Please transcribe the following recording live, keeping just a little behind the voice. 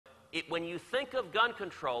when you think of gun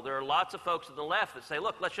control, there are lots of folks on the left that say,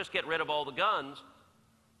 look, let's just get rid of all the guns.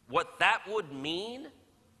 What that would mean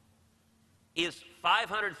is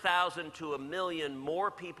 500,000 to 1 million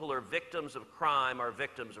more people are victims of crime, are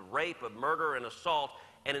victims of rape, of murder, and assault.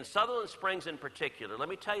 And in Sutherland Springs in particular, let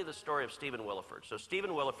me tell you the story of Stephen Williford. So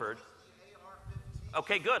Stephen Williford,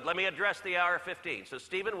 okay, good. Let me address the AR-15. So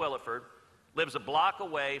Stephen Williford lives a block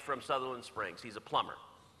away from Sutherland Springs. He's a plumber.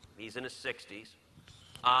 He's in his 60s.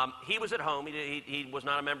 He was at home. He was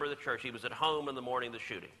not a member of the church. He was at home in the morning of the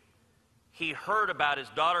shooting. He heard about his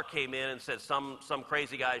daughter came in and said some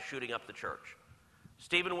crazy guy is shooting up the church.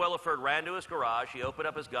 Stephen Williford ran to his garage. He opened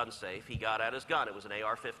up his gun safe. He got out his gun. It was an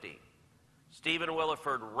AR-15. Stephen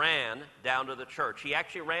Williford ran down to the church. He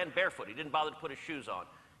actually ran barefoot. He didn't bother to put his shoes on.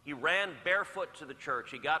 He ran barefoot to the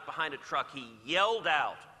church. He got behind a truck. He yelled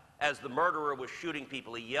out as the murderer was shooting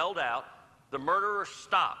people. He yelled out. The murderer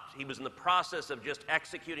stopped. He was in the process of just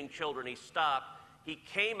executing children. He stopped. He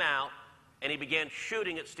came out, and he began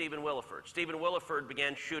shooting at Stephen Williford. Stephen Williford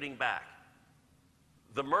began shooting back.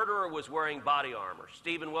 The murderer was wearing body armor.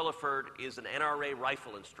 Stephen Williford is an NRA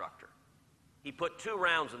rifle instructor. He put 2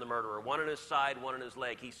 rounds in the murderer, one in his side, one in his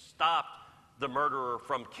leg. He stopped the murderer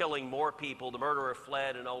from killing more people. The murderer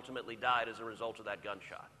fled and ultimately died as a result of that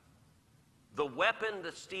gunshot. The weapon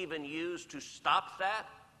that Stephen used to stop that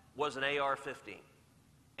was an AR-15.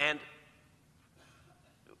 And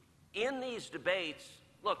in these debates,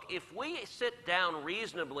 look, if we sit down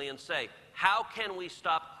reasonably and say, how can we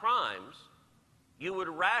stop crimes, you would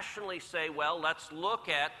rationally say, well, let's look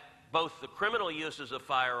at both the criminal uses of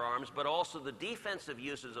firearms, but also the defensive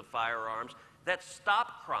uses of firearms that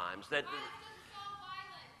stop crimes. That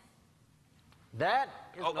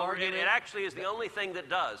is an argument. It actually is the only thing that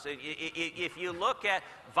does. If you look at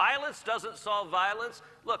violence doesn't solve violence,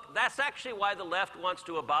 look, that's actually why the left wants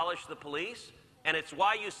to abolish the police, and it's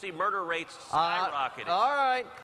why you see murder rates skyrocketing. All right.